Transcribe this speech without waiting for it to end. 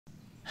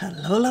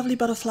Hello lovely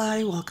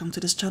butterfly, welcome to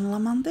this channel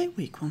on Monday,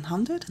 week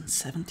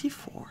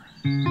 174.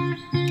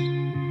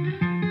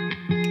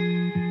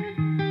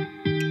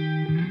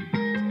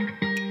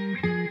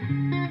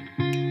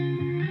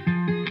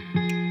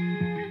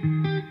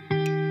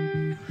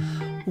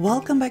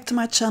 Welcome back to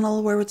my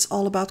channel where it's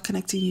all about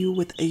connecting you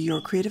with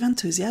your creative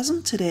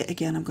enthusiasm. Today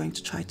again I'm going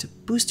to try to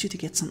boost you to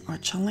get some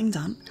art channeling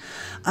done.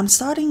 I'm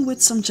starting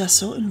with some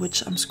gesso in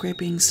which I'm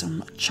scraping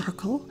some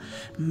charcoal,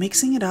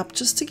 mixing it up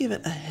just to give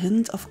it a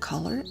hint of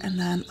color and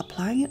then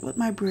applying it with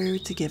my brayer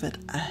to give it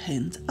a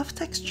hint of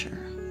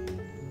texture.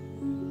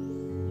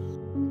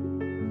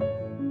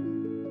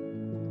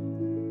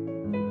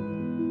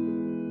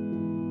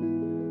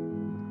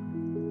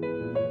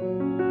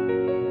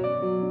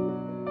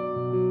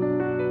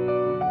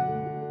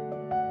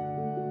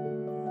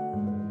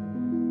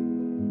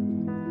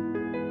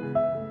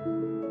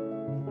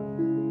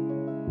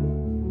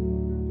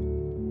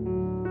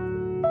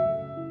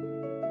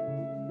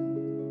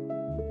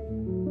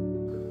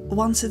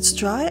 Once it's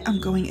dry,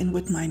 I'm going in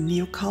with my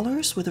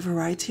Neocolors with a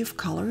variety of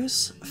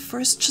colors,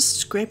 first just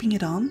scraping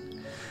it on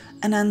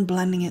and then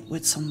blending it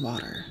with some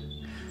water.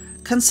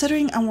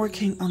 Considering I'm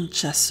working on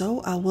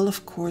gesso, I will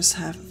of course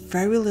have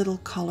very little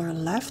color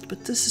left,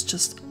 but this is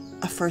just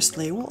a first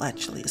layer, well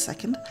actually a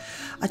second.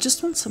 I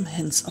just want some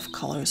hints of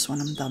colors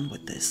when I'm done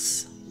with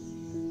this.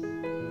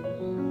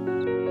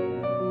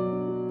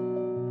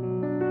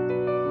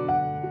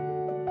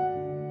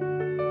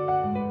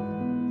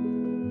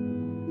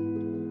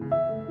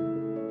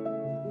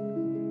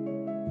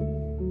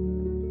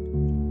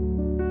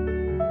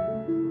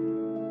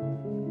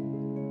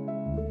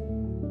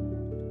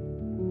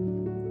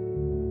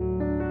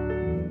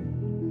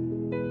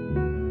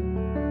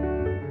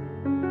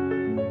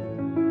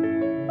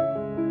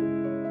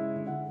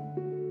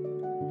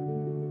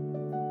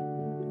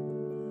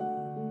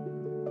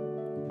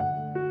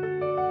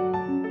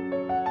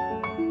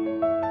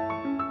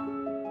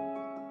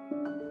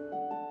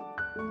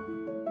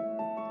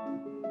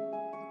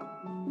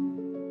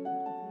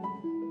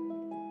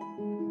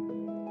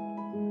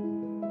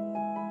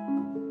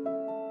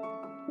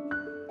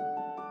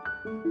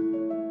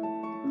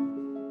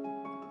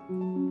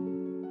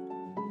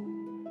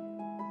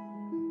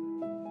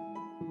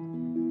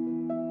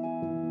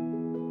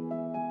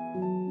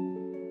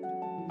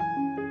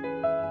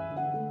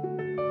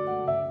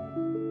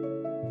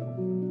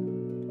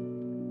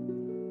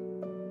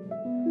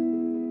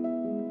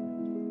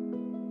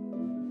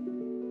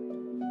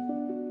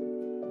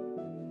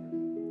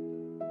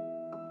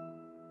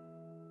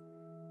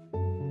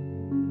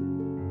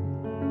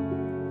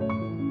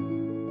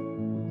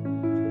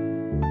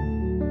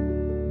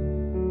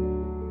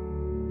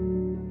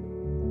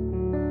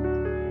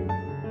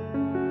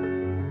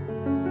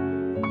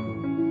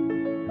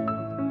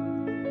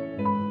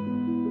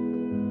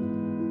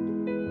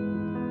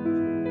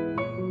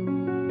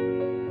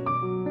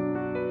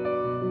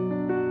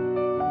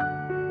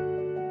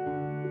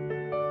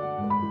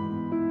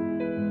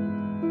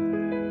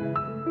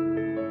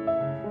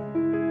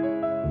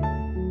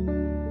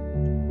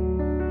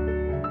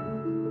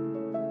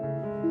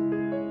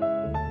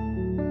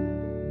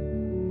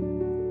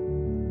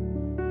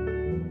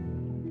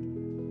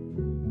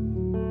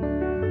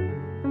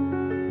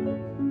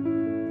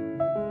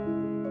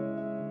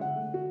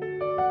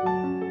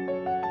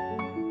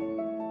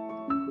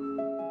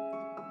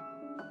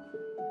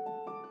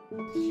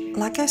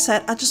 Like I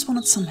said, I just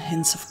wanted some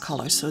hints of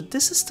color, so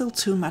this is still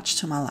too much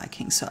to my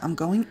liking. So I'm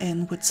going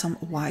in with some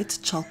white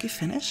chalky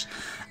finish.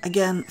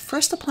 Again,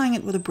 first applying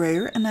it with a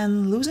brayer and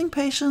then losing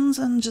patience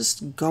and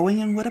just going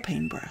in with a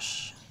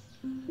paintbrush.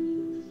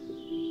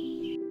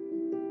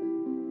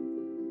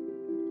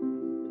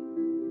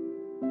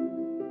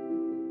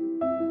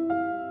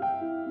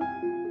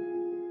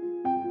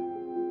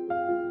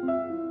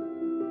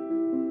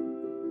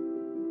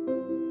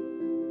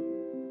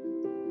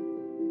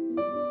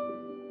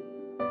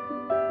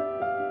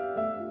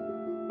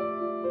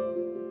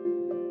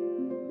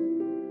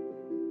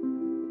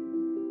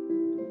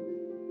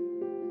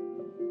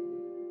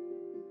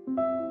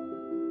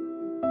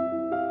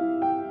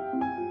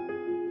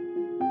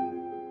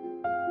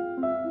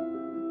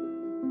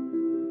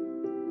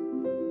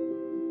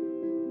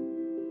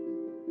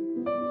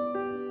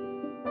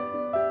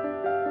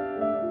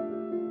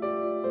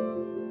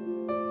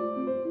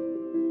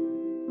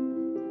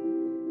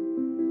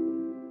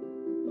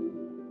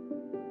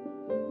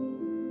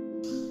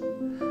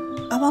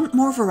 I want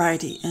more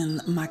variety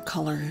in my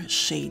color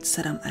shades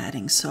that I'm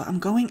adding, so I'm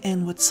going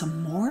in with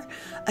some more,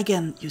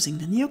 again using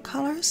the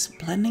Neocolors,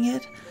 blending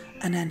it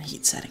and then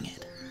heat setting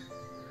it.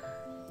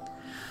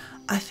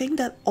 I think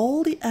that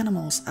all the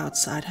animals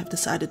outside have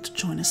decided to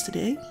join us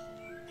today.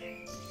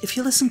 If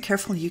you listen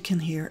carefully, you can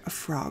hear a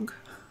frog,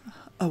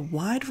 a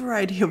wide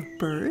variety of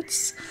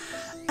birds,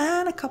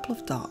 and a couple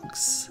of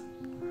dogs.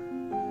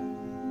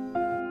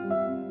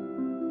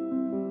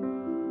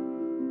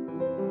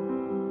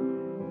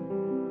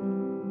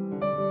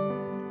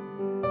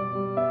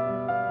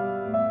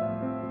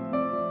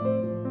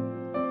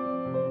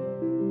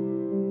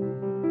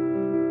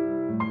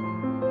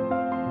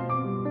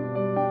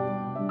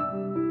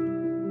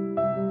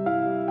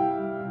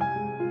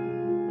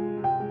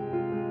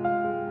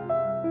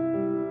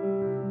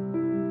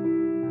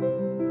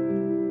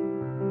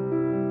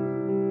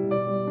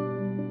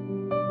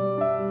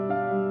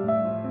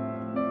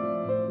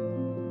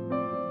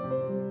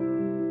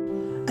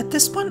 At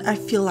this point, I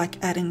feel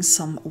like adding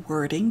some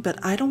wording, but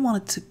I don't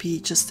want it to be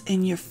just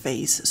in your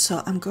face,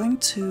 so I'm going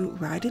to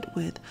write it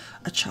with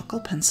a charcoal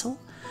pencil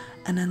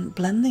and then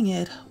blending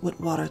it with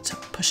water to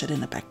push it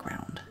in the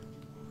background.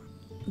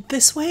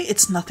 This way,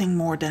 it's nothing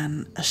more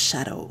than a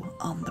shadow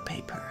on the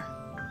paper.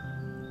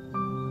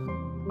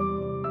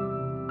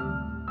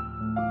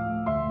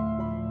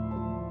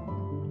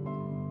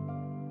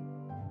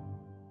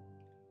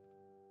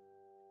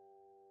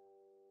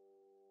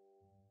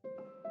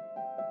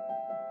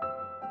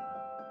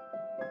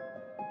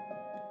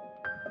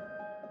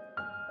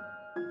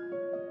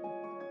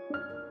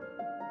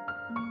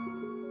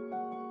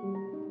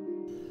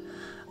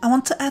 I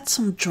want to add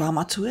some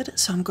drama to it,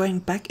 so I'm going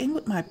back in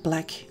with my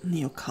black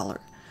Neocolor,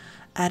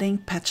 adding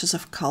patches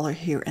of color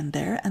here and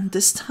there, and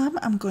this time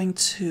I'm going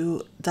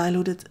to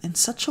dilute it in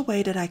such a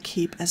way that I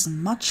keep as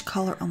much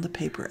color on the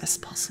paper as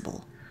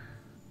possible.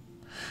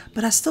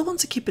 But I still want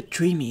to keep it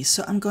dreamy,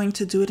 so I'm going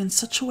to do it in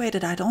such a way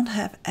that I don't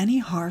have any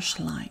harsh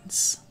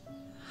lines.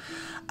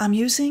 I'm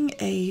using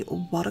a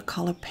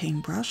watercolor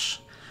paintbrush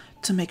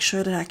to make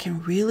sure that I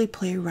can really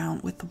play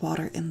around with the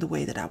water in the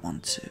way that I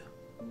want to.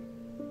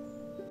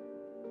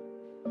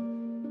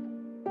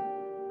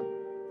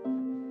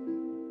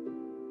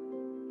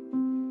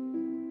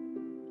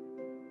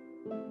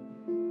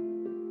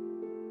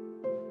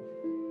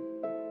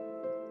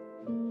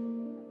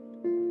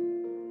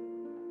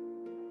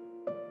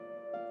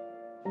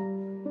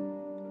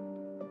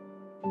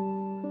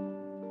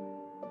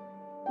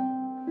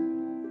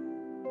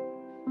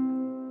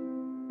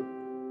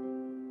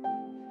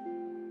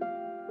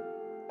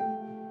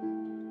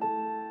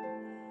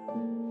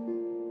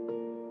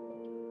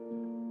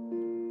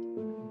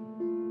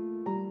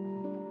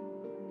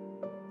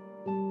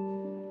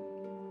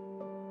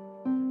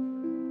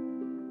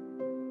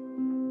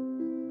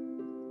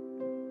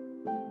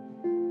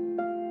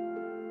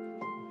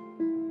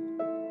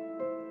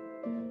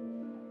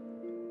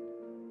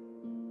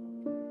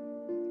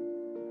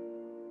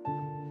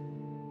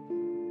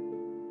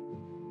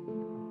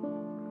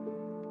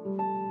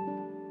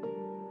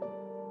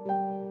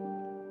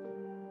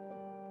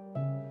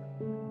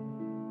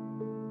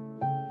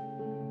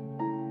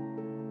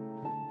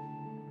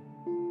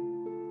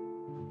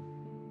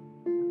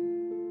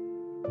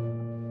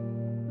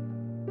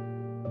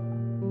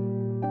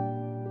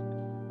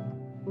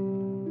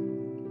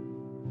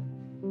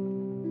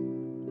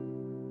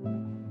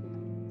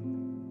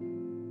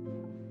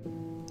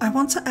 I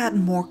want to add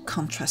more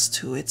contrast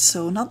to it,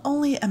 so not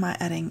only am I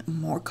adding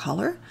more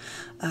color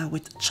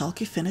with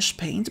chalky finish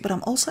paint, but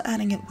I'm also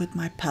adding it with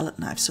my palette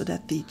knife so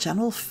that the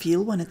general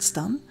feel when it's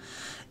done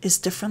is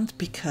different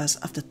because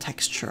of the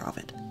texture of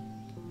it.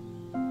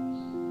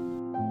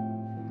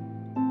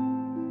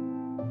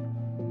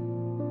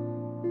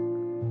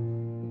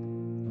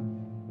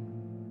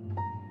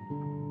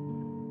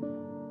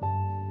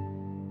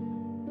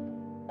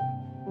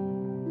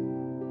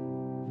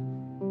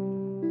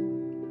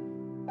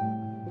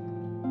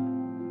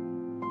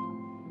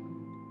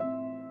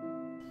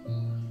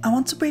 I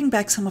want to bring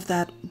back some of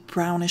that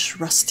brownish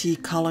rusty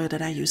color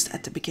that I used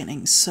at the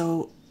beginning,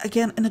 so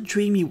again in a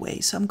dreamy way.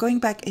 So I'm going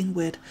back in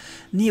with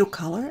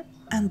Neocolor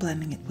and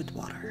blending it with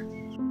water.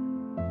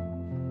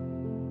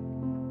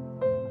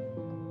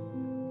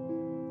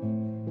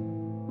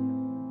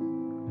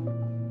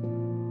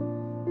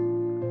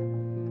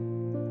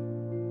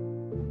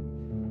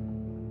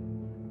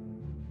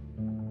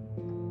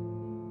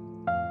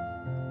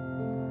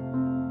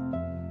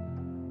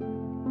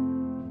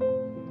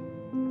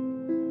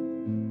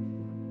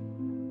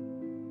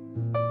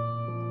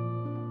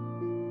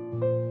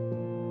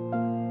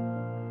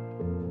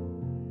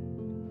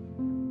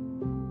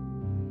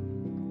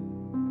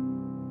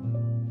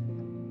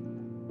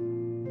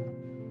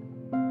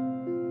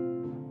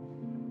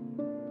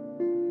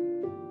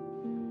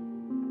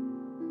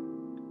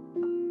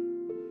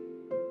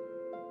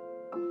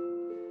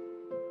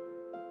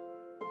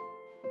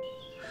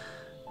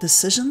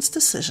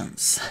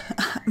 Decisions.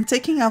 I'm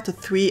taking out the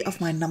 3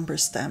 of my number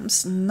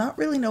stamps, not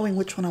really knowing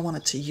which one I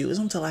wanted to use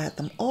until I had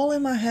them all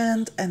in my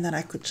hand, and then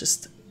I could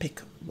just pick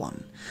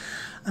one.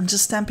 I'm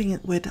just stamping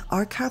it with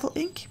archival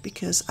ink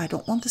because I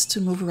don't want this to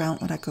move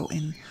around when I go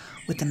in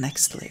with the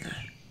next layer.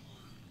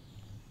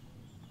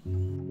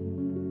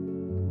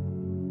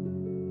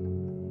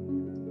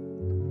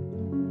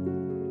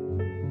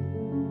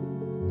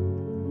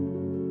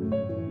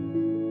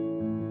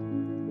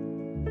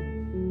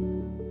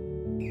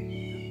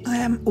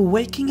 I am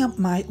waking up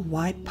my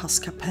white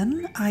Posca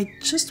pen. I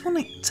just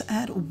wanted to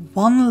add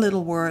one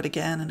little word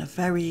again in a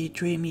very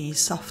dreamy,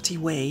 softy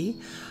way,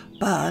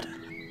 but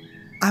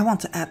I want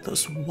to add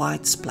those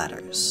white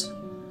splatters.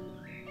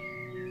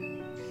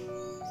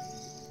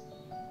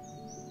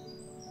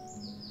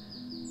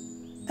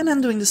 And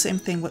then doing the same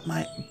thing with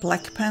my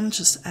black pen,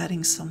 just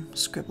adding some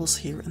scribbles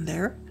here and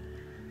there.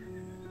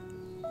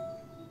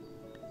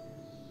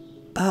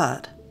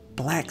 But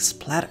black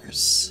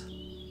splatters.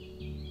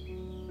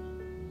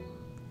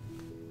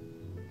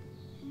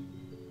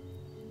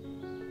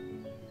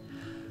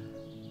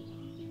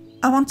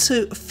 I want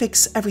to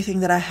fix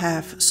everything that I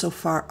have so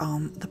far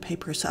on the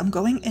paper. So I'm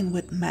going in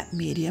with matte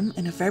medium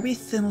in a very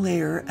thin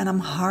layer, and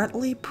I'm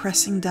hardly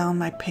pressing down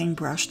my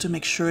paintbrush to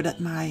make sure that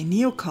my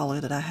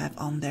Neocolor that I have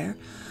on there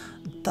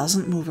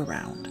doesn't move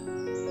around.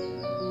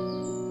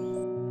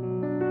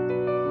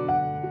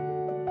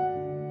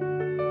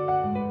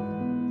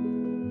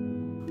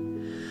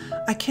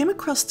 I came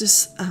across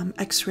this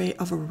x-ray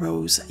of a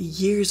rose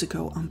years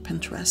ago on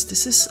Pinterest.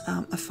 This is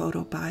a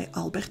photo by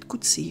Albert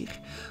Coetzee,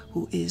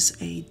 who is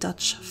a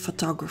Dutch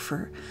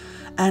photographer.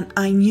 And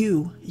I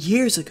knew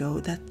years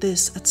ago that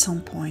this at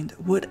some point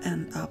would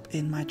end up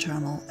in my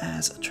journal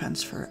as a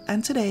transfer.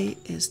 And today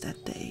is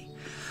that day.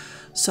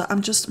 So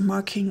I'm just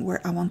marking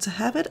where I want to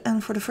have it.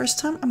 And for the first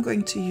time, I'm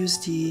going to use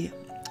the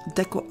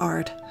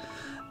DecoArt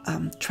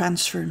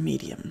transfer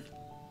medium.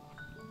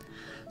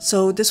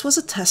 So this was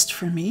a test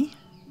for me.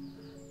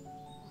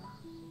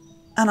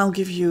 And I'll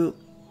give you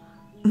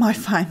my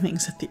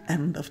findings at the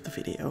end of the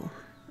video.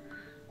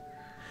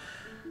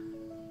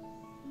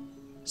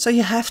 So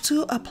you have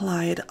to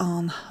apply it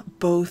on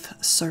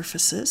both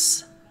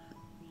surfaces.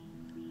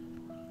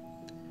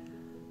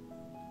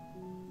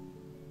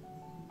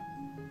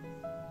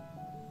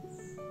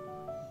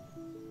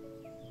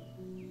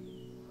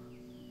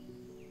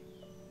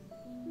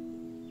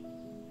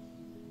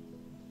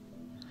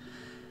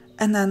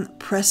 And then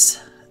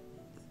press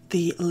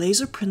the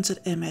laser printed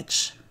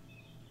image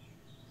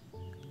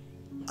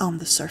on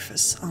the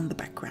surface, on the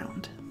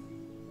background.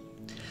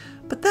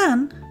 But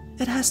then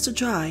it has to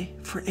dry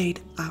for 8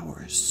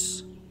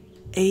 hours.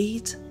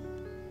 8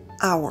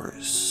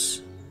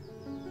 hours.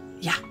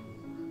 Yeah.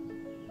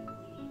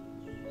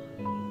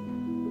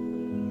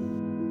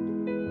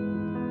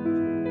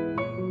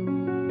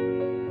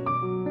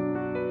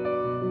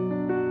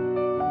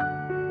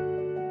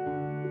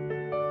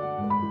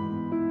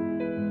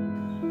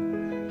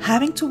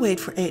 Having to wait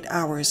for 8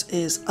 hours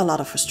is a lot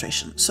of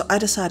frustration, so I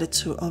decided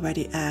to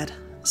already add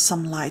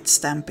some light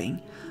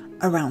stamping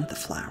around the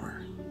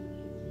flower.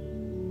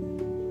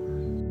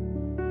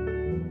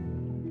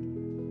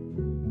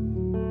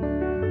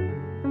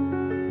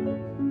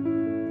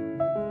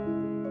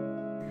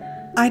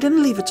 I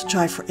didn't leave it to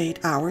dry for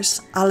 8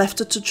 hours, I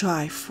left it to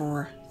dry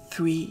for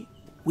 3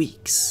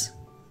 weeks,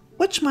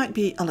 which might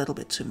be a little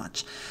bit too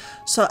much.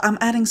 So I'm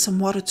adding some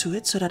water to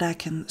it so that I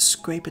can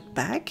scrape it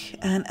back,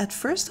 and at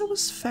first I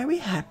was very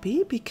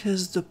happy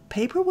because the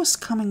paper was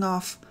coming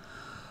off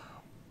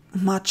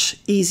much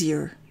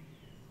easier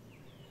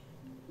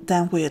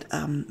than with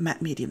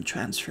matte medium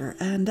transfer,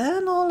 and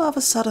then all of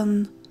a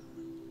sudden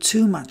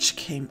too much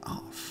came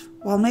off.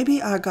 Well,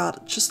 maybe I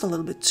got just a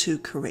little bit too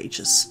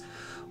courageous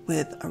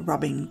with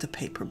rubbing the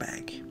paper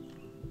bag,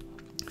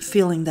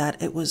 feeling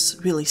that it was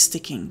really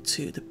sticking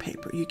to the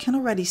paper. You can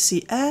already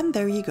see, and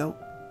there you go.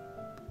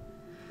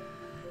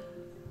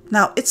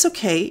 Now it's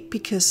okay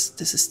because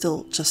this is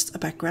still just a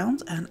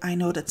background and I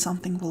know that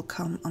something will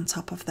come on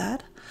top of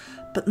that,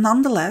 but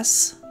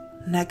nonetheless,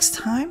 next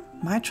time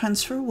my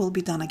transfer will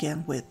be done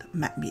again with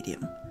matte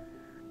medium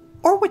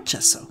or with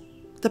gesso,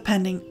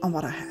 depending on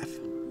what I have.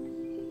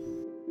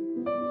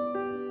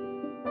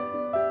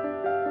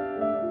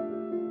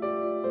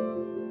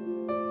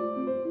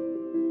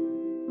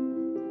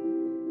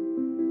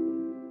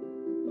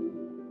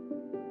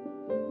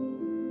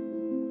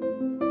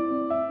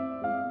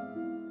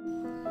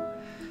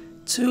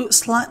 To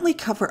slightly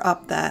cover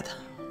up that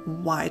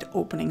wide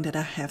opening that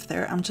I have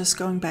there, I'm just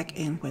going back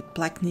in with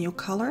black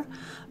Neocolor,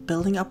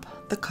 building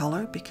up the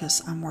color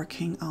because I'm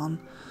working on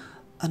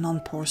a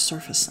non-porous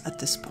surface at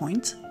this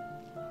point.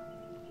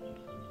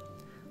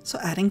 So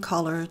adding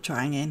color,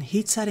 drying in,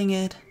 heat setting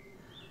it.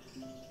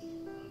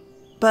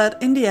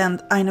 But in the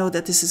end, I know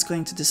that this is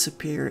going to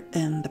disappear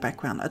in the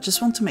background. I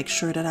just want to make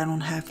sure that I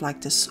don't have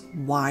like this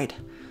wide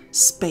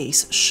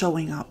space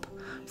showing up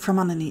from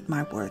underneath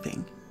my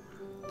wording.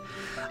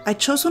 I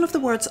chose one of the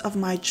words of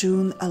my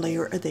June A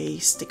Layer a Day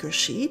sticker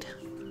sheet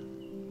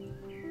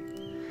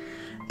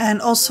and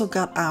also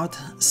got out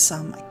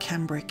some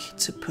cambric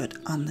to put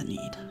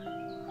underneath.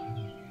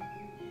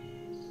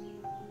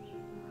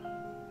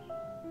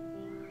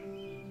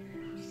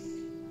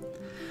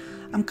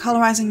 I'm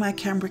colorizing my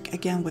cambric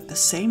again with the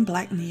same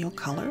black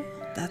Neocolor.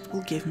 That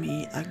will give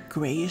me a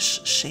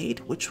grayish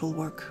shade, which will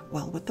work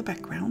well with the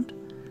background.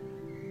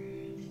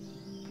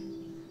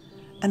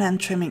 And then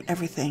trimming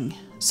everything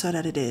so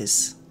that it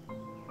is,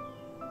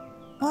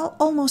 well,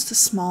 almost as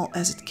small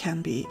as it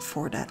can be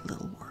for that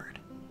little word.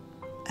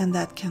 And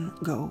that can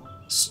go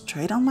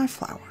straight on my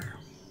flower.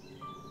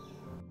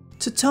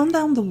 To tone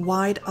down the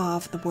white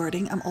of the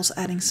wording, I'm also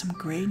adding some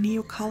gray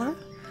Neocolor.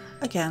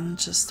 Again,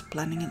 just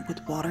blending it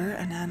with water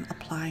and then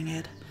applying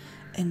it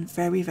in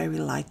very, very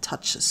light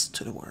touches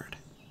to the word.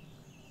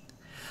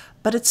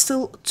 But it's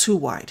still too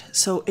white,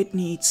 so it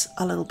needs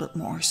a little bit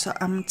more. So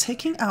I'm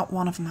taking out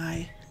one of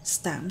my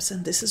stamps,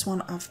 and this is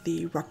one of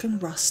the Rock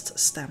and Rust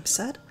stamp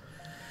set.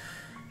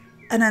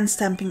 And then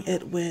stamping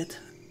it with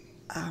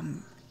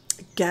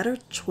Gather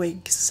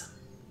Twigs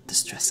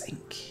Distress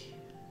ink.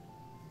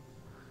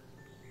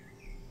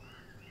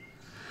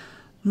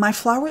 My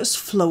flower is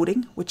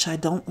floating, which I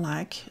don't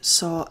like,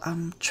 so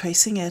I'm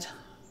tracing it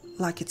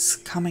like it's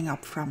coming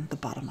up from the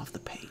bottom of the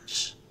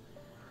page.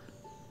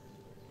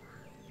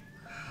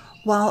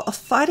 While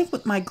fighting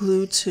with my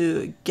glue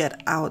to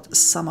get out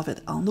some of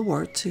it on the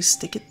word to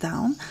stick it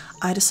down,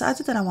 I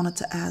decided that I wanted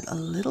to add a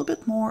little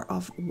bit more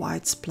of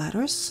white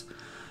splatters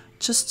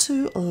just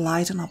to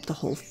lighten up the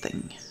whole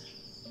thing.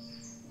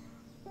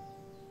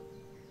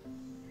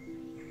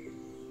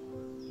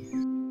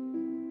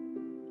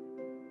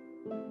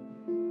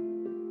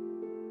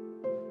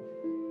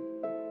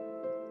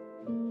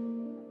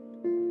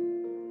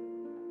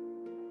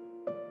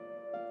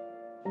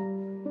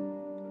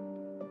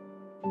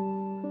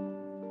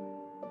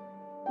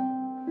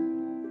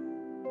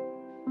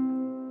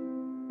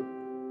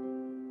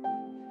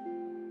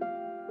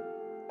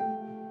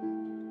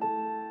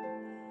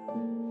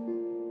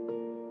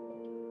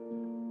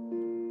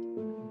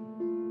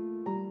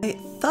 I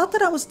thought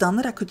that I was done,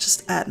 that I could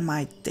just add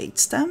my date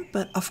stamp,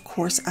 but of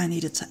course I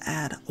needed to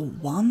add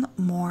one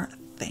more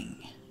thing.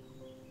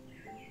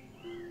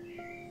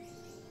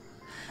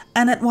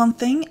 And that one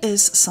thing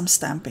is some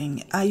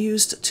stamping. I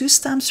used 2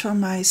 stamps from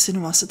my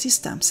Sinuosity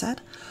stamp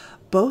set,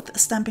 both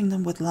stamping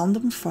them with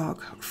London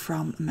Fog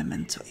from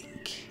Memento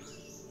Ink.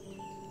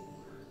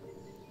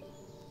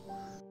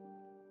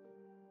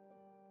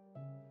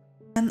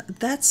 And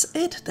that's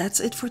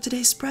it for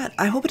today's spread.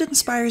 I hope it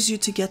inspires you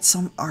to get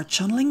some art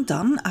journaling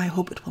done. I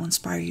hope it will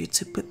inspire you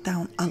to put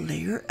down a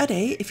layer a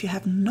day. If you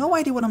have no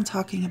idea what I'm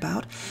talking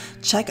about,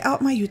 check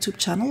out my YouTube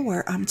channel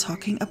where I'm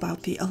talking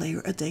about the A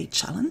Layer a Day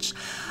challenge.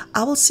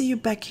 I will see you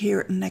back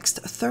here next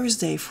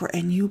Thursday for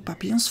a new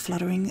Papillons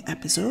Fluttering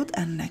episode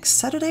and next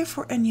Saturday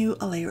for a new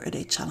A Layer a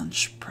Day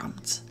challenge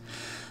prompt.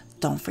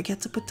 Don't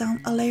forget to put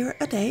down a layer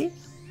a day.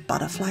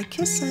 Butterfly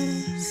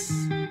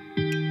kisses!